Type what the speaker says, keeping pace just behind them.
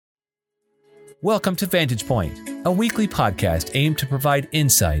Welcome to Vantage Point, a weekly podcast aimed to provide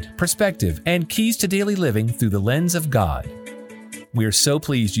insight, perspective, and keys to daily living through the lens of God. We are so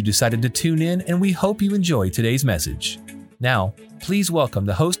pleased you decided to tune in, and we hope you enjoy today's message. Now, please welcome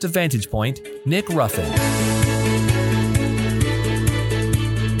the host of Vantage Point, Nick Ruffin.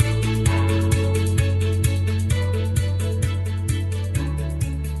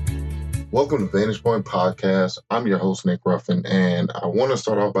 Welcome to Vantage Point Podcast. I'm your host, Nick Ruffin, and I want to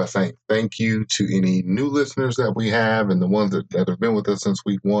start off by saying thank you to any new listeners that we have and the ones that have been with us since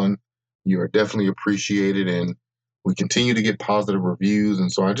week one. You are definitely appreciated, and we continue to get positive reviews.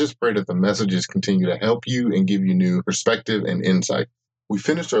 And so I just pray that the messages continue to help you and give you new perspective and insight. We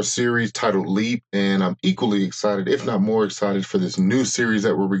finished our series titled Leap, and I'm equally excited, if not more excited, for this new series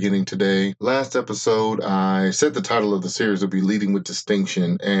that we're beginning today. Last episode, I said the title of the series would be Leading with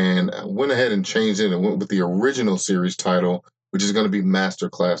Distinction, and I went ahead and changed it and went with the original series title, which is going to be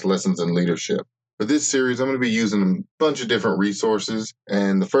Masterclass Lessons in Leadership. For this series, I'm going to be using a bunch of different resources,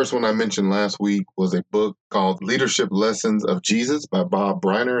 and the first one I mentioned last week was a book called Leadership Lessons of Jesus by Bob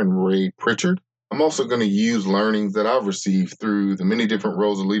Briner and Ray Pritchard. I'm also going to use learnings that I've received through the many different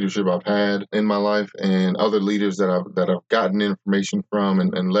roles of leadership I've had in my life and other leaders that I've gotten information from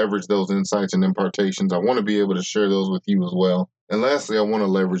and leverage those insights and impartations. I want to be able to share those with you as well. And lastly, I want to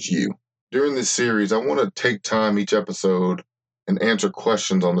leverage you. During this series, I want to take time each episode and answer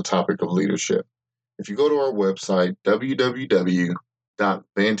questions on the topic of leadership. If you go to our website,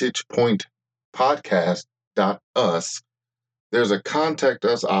 www.vantagepointpodcast.us, there's a contact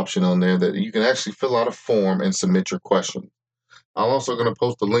us option on there that you can actually fill out a form and submit your questions. I'm also going to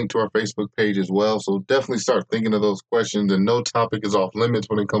post a link to our Facebook page as well, so definitely start thinking of those questions. And no topic is off limits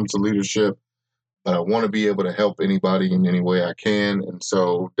when it comes to leadership, but I want to be able to help anybody in any way I can, and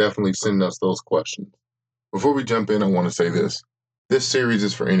so definitely send us those questions. Before we jump in, I want to say this. This series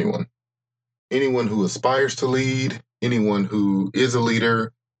is for anyone. Anyone who aspires to lead, anyone who is a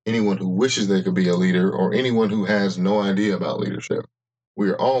leader, anyone who wishes they could be a leader, or anyone who has no idea about leadership. We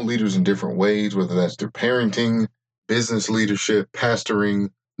are all leaders in different ways, whether that's through parenting, business leadership, pastoring.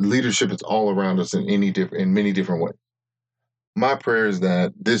 Leadership is all around us in many different ways. My prayer is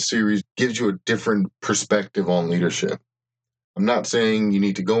that this series gives you a different perspective on leadership. I'm not saying you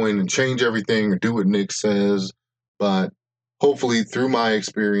need to go in and change everything or do what Nick says, but hopefully through my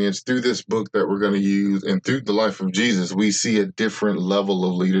experience, through this book that we're going to use, and through the life of Jesus, we see a different level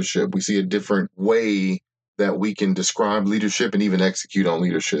of leadership. We see a different way that we can describe leadership and even execute on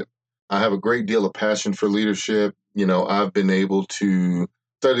leadership. I have a great deal of passion for leadership. I've been able to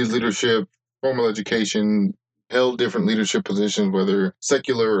study leadership, formal education, held different leadership positions, whether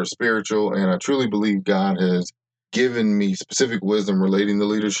secular or spiritual, and I truly believe God has given me specific wisdom relating to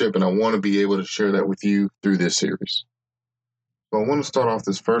leadership, and I want to be able to share that with you through this series. So I want to start off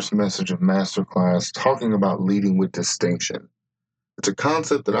this first message of Masterclass talking about leading with distinction. It's a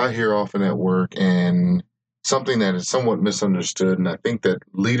concept that I hear often at work and something that is somewhat misunderstood. And I think that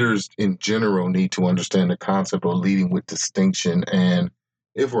leaders in general need to understand the concept of leading with distinction. And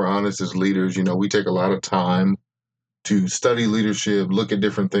if we're honest as leaders, we take a lot of time to study leadership, look at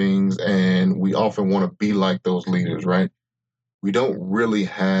different things, and we often want to be like those leaders, right? We don't really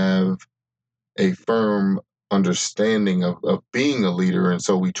have a firm understanding of being a leader. And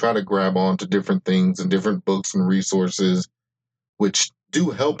so we try to grab on to different things and different books and resources, which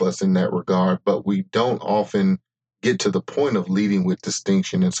do help us in that regard, but we don't often get to the point of leading with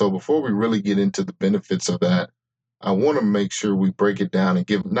distinction. And so before we really get into the benefits of that, I want to make sure we break it down and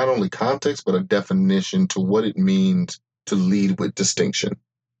give not only context, but a definition to what it means to lead with distinction.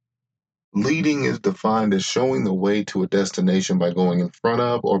 Leading is defined as showing the way to a destination by going in front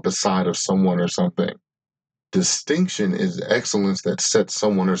of or beside of someone or something. Distinction is excellence that sets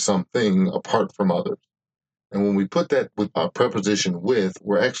someone or something apart from others. And when we put that with our preposition with,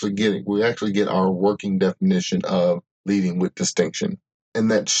 we actually get our working definition of leading with distinction.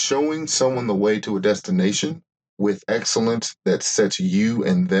 And that's showing someone the way to a destination with excellence that sets you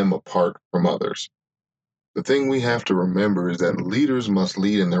and them apart from others. The thing we have to remember is that leaders must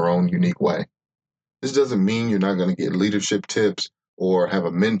lead in their own unique way. This doesn't mean you're not going to get leadership tips or have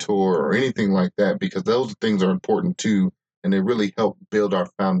a mentor or anything like that, because those things are important too, and they really help build our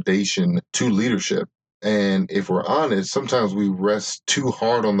foundation to leadership. And if we're honest, sometimes we rest too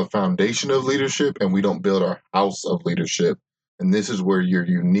hard on the foundation of leadership and we don't build our house of leadership. And this is where your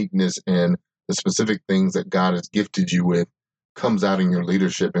uniqueness and the specific things that God has gifted you with comes out in your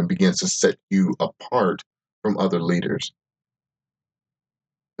leadership and begins to set you apart from other leaders.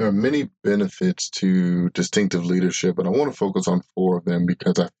 There are many benefits to distinctive leadership, and I want to focus on 4 of them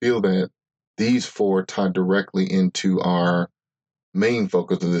because I feel that these 4 tie directly into our main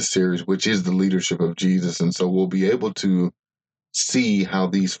focus of this series, which is the leadership of Jesus. And so we'll be able to see how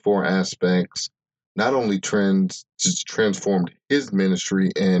these four aspects not only transformed his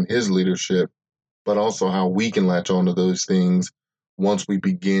ministry and his leadership, but also how we can latch on to those things once we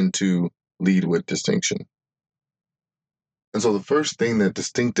begin to lead with distinction. And so the first thing that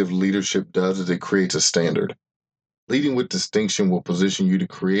distinctive leadership does is it creates a standard. Leading with distinction will position you to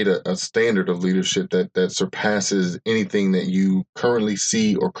create a standard of leadership that surpasses anything that you currently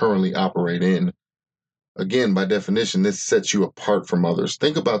see or currently operate in. Again, by definition, this sets you apart from others.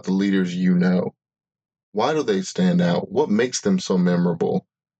 Think about the leaders you know. Why do they stand out? What makes them so memorable?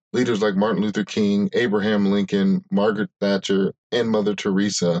 Leaders like Martin Luther King, Abraham Lincoln, Margaret Thatcher, and Mother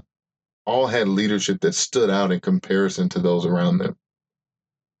Teresa all had leadership that stood out in comparison to those around them.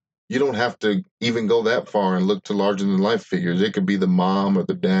 You don't have to even go that far and look to larger than life figures. It could be the mom or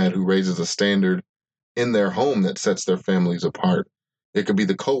the dad who raises a standard in their home that sets their families apart. It could be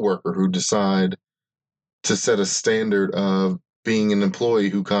the coworker who decide to set a standard of being an employee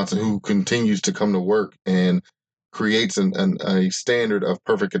who continues to come to work and creates a standard of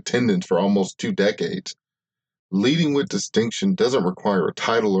perfect attendance for almost 2 decades. Leading with distinction doesn't require a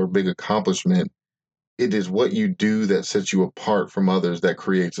title or a big accomplishment. It is what you do that sets you apart from others that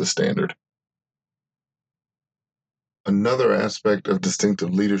creates a standard. Another aspect of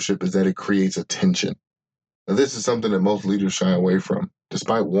distinctive leadership is that it creates attention. Now, this is something that most leaders shy away from.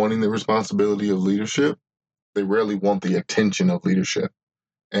 Despite wanting the responsibility of leadership, they rarely want the attention of leadership.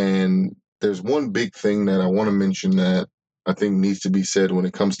 And there's one big thing that I want to mention that I think needs to be said when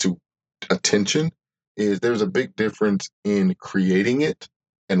it comes to attention is there's a big difference in creating it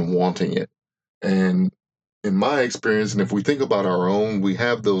and wanting it. And in my experience, and if we think about our own, we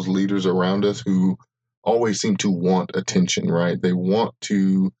have those leaders around us who always seem to want attention, right? They want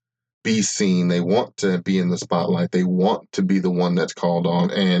to be seen. They want to be in the spotlight. They want to be the one that's called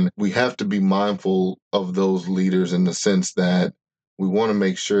on. And we have to be mindful of those leaders in the sense that we want to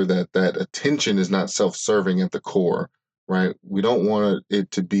make sure that that attention is not self-serving at the core, right? We don't want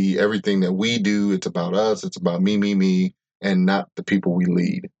it to be everything that we do. It's about us. It's about me, and not the people we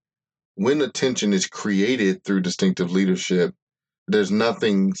lead. When attention is created through distinctive leadership, there's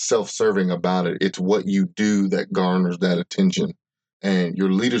nothing self-serving about it. It's what you do that garners that attention. And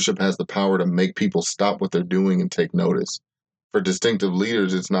your leadership has the power to make people stop what they're doing and take notice. For distinctive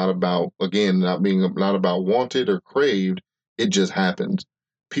leaders, it's not about, again, not about wanted or craved. It just happens.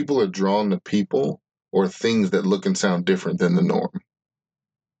 People are drawn to people or things that look and sound different than the norm.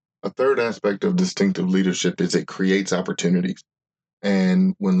 A third aspect of distinctive leadership is it creates opportunities.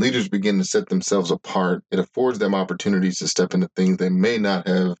 And when leaders begin to set themselves apart, it affords them opportunities to step into things they may not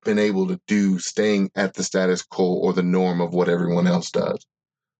have been able to do staying at the status quo or the norm of what everyone else does.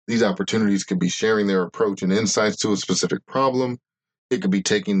 These opportunities could be sharing their approach and insights to a specific problem. It could be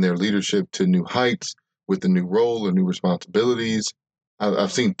taking their leadership to new heights with a new role or new responsibilities.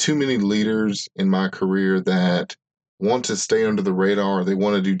 I've seen too many leaders in my career that want to stay under the radar, or they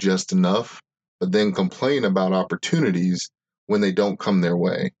want to do just enough, but then complain about opportunities when they don't come their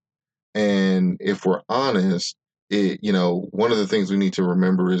way. And if we're honest, one of the things we need to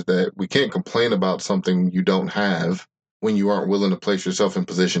remember is that we can't complain about something you don't have when you aren't willing to place yourself in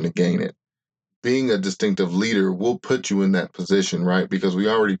position to gain it. Being a distinctive leader will put you in that position, right? Because we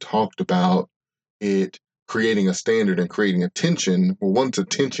already talked about it creating a standard and creating attention. Well, once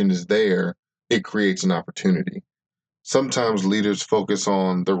attention is there, it creates an opportunity. Sometimes leaders focus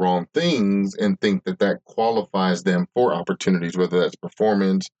on the wrong things and think that that qualifies them for opportunities, whether that's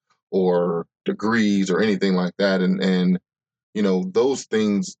performance or degrees or anything like that. And those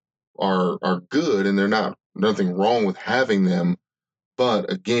things are good, and they're not nothing wrong with having them.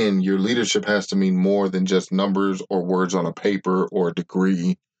 But again, your leadership has to mean more than just numbers or words on a paper or a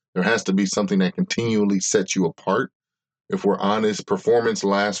degree. There has to be something that continually sets you apart. If we're honest, performance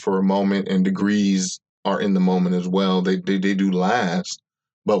lasts for a moment and degrees are in the moment as well. They do last,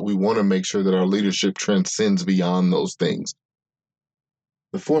 but we want to make sure that our leadership transcends beyond those things.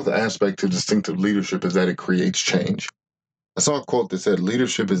 The fourth aspect to distinctive leadership is that it creates change. I saw a quote that said,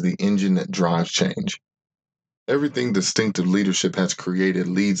 "Leadership is the engine that drives change." Everything distinctive leadership has created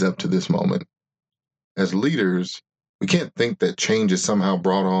leads up to this moment. As leaders, we can't think that change is somehow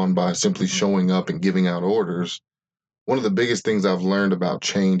brought on by simply showing up and giving out orders. One of the biggest things I've learned about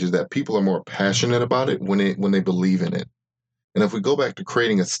change is that people are more passionate about it when they believe in it. And if we go back to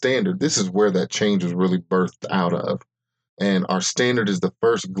creating a standard, this is where that change was really birthed out of. And our standard is the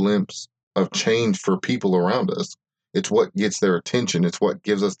first glimpse of change for people around us. It's what gets their attention. It's what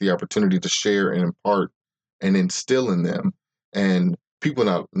gives us the opportunity to share and impart and instill in them. And people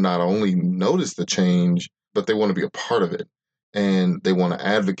not only notice the change, but they want to be a part of it. and they want to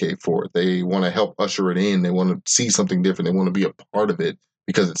advocate for it. They want to help usher it in. They want to see something different. They want to be a part of it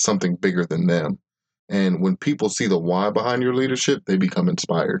because it's something bigger than them. And when people see the why behind your leadership, they become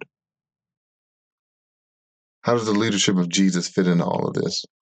inspired. How does the leadership of Jesus fit into all of this?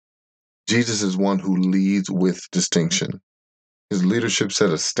 Jesus is one who leads with distinction. His leadership set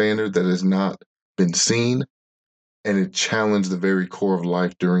a standard that has not been seen, and it challenged the very core of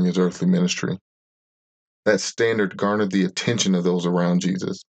life during his earthly ministry. That standard garnered the attention of those around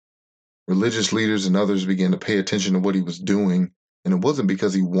Jesus. Religious leaders and others began to pay attention to what he was doing, and it wasn't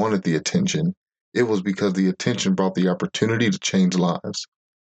because he wanted the attention. It was because the attention brought the opportunity to change lives.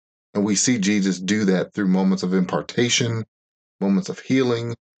 And we see Jesus do that through moments of impartation, moments of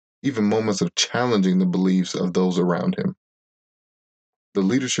healing, even moments of challenging the beliefs of those around him. The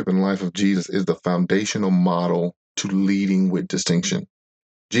leadership and life of Jesus is the foundational model to leading with distinction.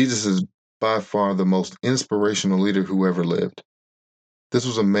 Jesus is by far the most inspirational leader who ever lived. This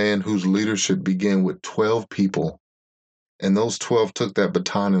was a man whose leadership began with 12 people, and those 12 took that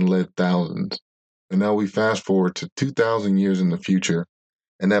baton and led thousands. And now we fast forward to 2,000 years in the future,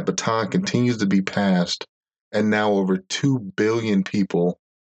 and that baton continues to be passed, and now over 2 billion people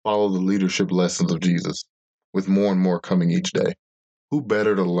follow the leadership lessons of Jesus, with more and more coming each day. Who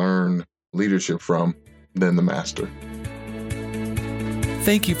better to learn leadership from than the Master?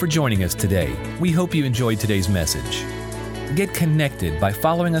 Thank you for joining us today. We hope you enjoyed today's message. Get connected by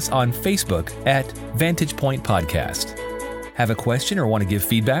following us on Facebook at Vantage Point Podcast. Have a question or want to give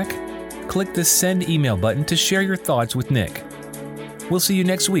feedback? Click the send email button to share your thoughts with Nick. We'll see you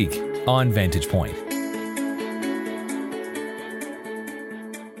next week on Vantage Point.